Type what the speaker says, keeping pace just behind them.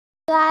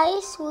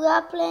Guys, we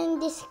are playing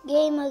this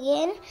game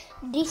again.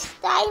 This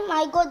time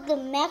I got the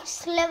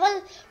max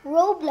level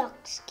Roblox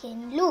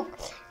skin. Look,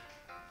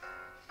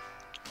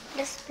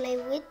 let's play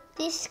with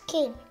this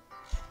skin.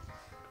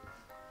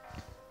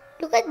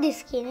 Look at this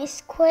skin, it's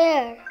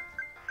square.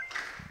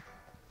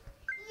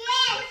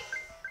 Yes.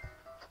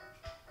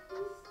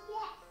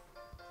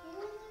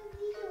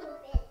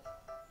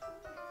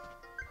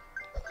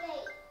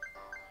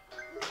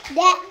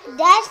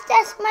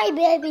 That's my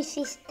baby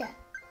sister.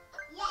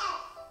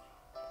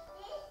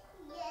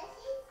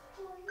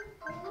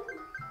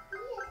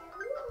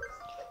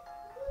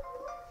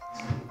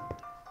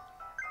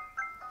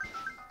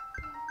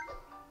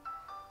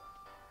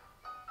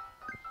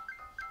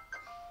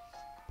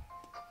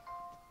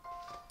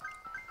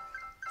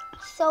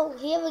 So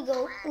here we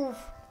go. Oof.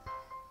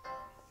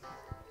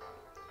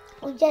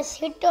 We just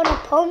hit on a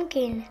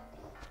pumpkin.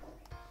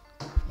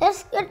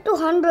 Let's get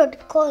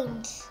 200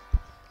 coins.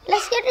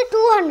 Let's get to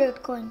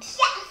 200 coins.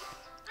 Yes.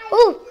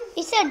 Oh,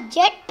 it's a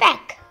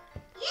jetpack.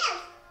 Yes.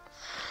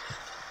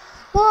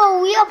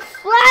 Whoa, we are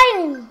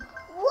flying.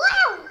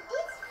 Wow,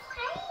 it's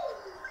flying.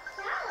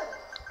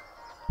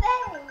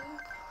 Very,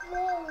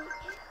 very.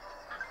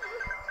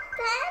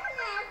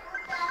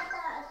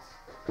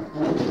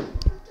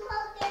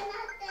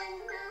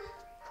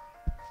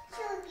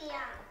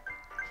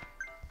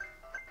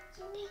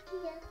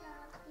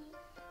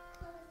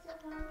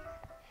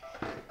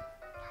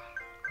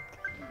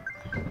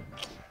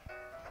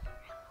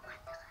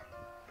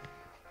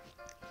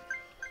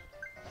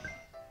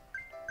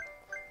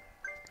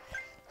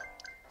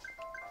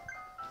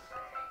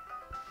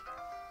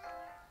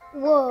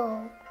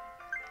 Whoa.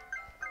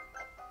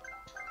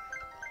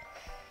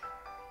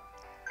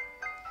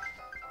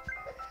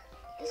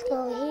 Let's go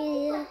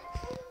here.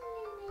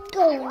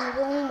 Oh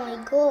my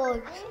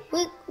god.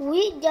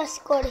 We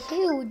just got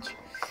huge.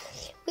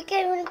 We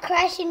can even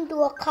crash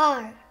into a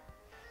car.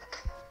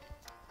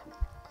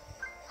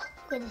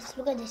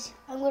 Look at this.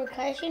 I'm gonna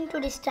crash into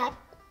this truck.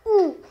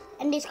 Ooh,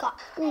 and this car.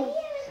 Ooh.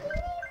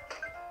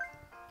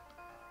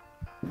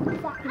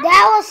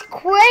 That was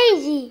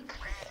crazy.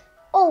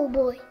 Oh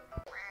boy.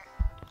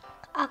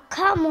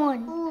 Come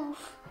on.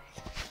 Oof.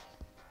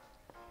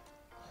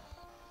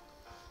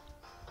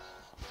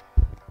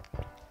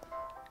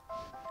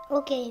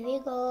 Okay, here we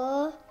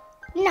go.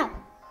 Now.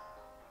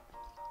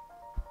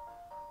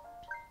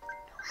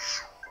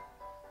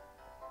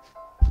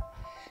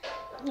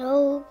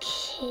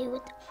 Okay.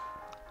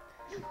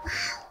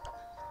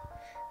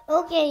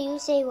 Okay, you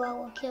say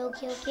wow.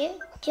 Okay.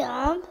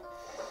 Jump.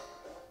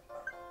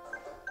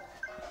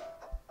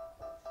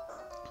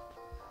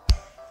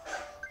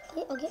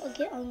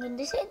 Okay. I'm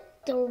gonna say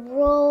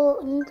throw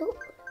into.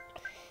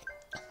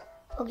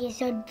 Okay,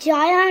 so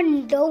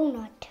giant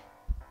donut.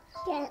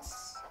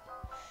 Yes.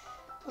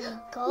 Okay,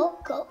 go.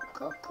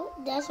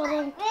 That's what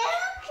I'm.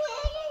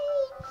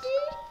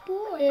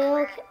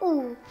 Okay.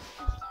 Ooh.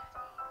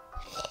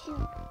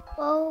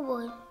 Oh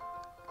boy.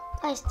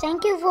 Guys,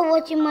 thank you for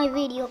watching my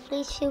video.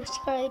 Please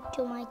subscribe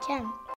to my channel.